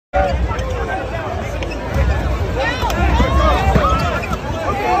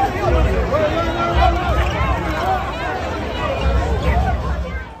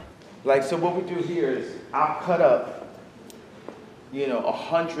Like, so what we do here is I'll cut up, you know,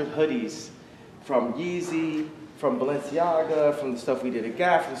 100 hoodies from Yeezy, from Balenciaga, from the stuff we did at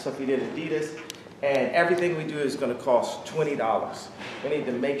Gap, from the stuff we did at Adidas, and everything we do is going to cost $20. We need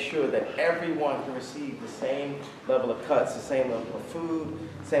to make sure that everyone can receive the same level of cuts, the same level of food,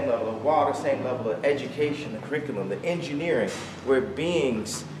 same level of water, same level of education, the curriculum, the engineering. We're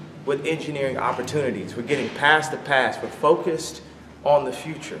beings with engineering opportunities. We're getting past the past. We're focused on the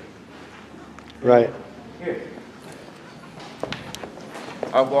future. Right. Here.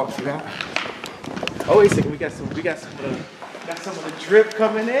 I'll walk you out. Oh, wait a second. We got some of the drip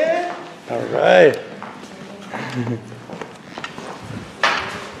coming in. All right.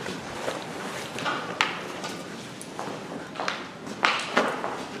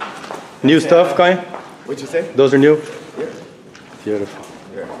 New stuff, Kanye? What'd you say? Those are new? Yeah. Beautiful.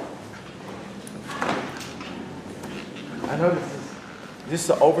 Yeah. I know this is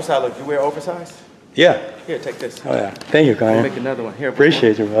an oversized look. You wear oversized? Yeah. Here, take this. Oh yeah. Thank you, Kanye. We'll make another one. Here.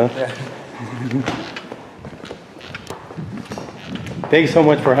 Appreciate you, bro. Yeah. Thank you so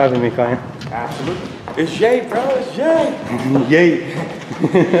much for having me, Kanye. Absolutely. It's Jay, bro. It's Jay. Yay. You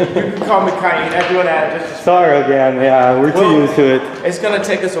can call me Kanye. Everyone add just. Sorry again. Yeah, we're too used to it. It's gonna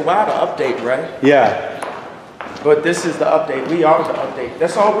take us a while to update, right? Yeah. But this is the update. We are the update.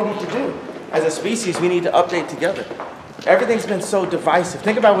 That's all we need to do. As a species, we need to update together. Everything's been so divisive.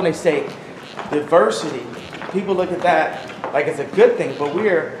 Think about when they say diversity. People look at that like it's a good thing, but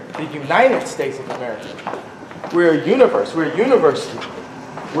we're the United States of America. We're a universe. We're a university.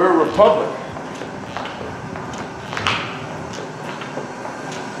 We're a republic.